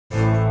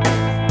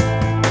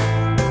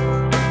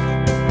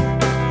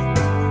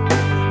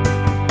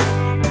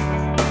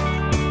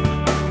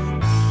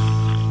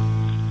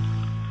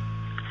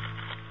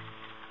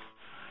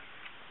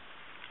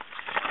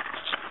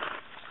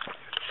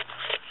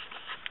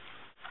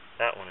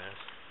that one is.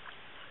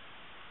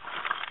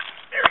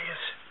 There he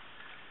is.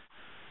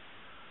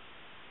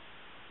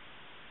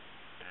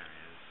 There he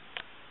is.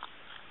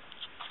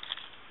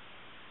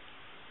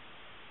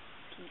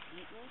 Keep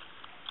eating.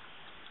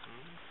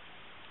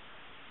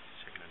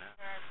 Checking it out.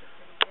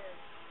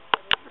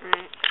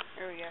 Alright,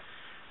 there we go.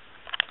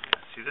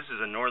 Yeah, see, this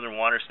is a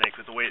northern water snake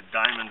with the way it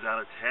diamonds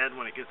out its head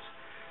when it gets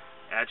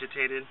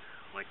agitated,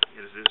 like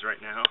it is right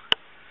now.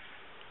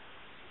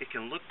 It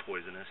can look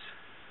poisonous.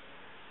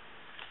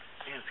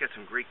 Man, it's got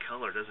some great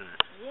color, doesn't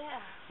it?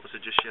 Yeah. Must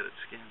have just shed its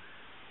skin.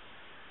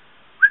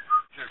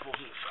 Careful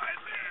from the side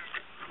there.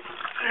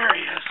 There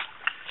he is.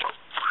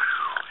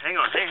 Hang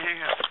on, hang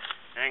on.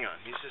 Hang on,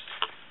 he's just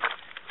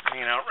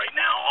hanging out right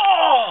now.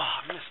 Oh,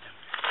 I missed him.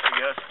 There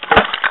he goes.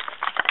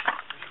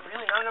 There's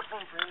really not enough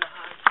room for him to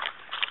hide.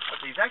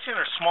 Okay, he's actually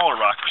under a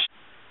smaller rock.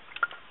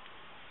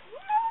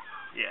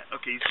 Yeah,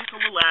 okay, he's just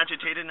a little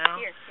agitated now.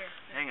 Here.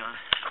 Hang on.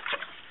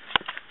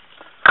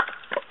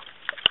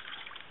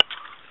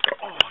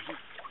 Oh, you.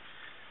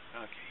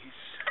 Okay, he's.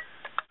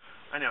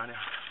 I know.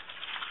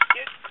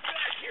 Get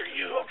back here,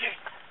 you. Okay,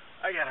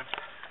 I got him.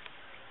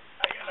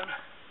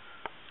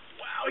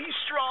 Wow, he's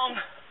strong.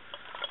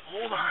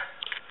 Hold on.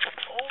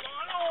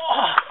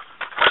 Oh.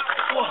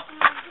 Whoa.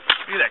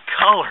 Look at that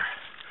color.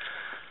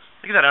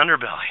 Look at that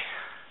underbelly.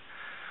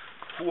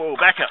 Whoa,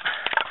 back up,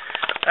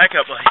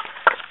 buddy.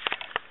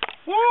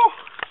 Woo!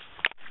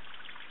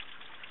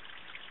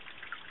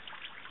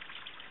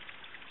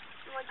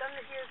 Like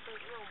under here is some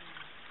room.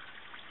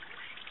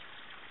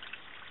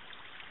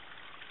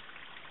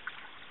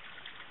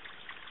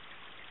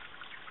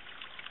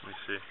 Let me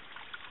see.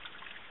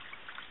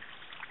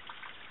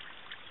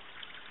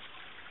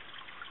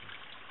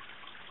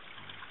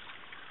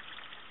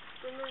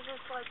 Then there's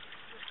just like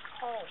this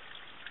hole.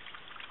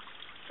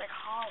 It's like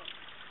hollow.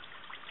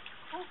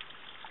 Oh.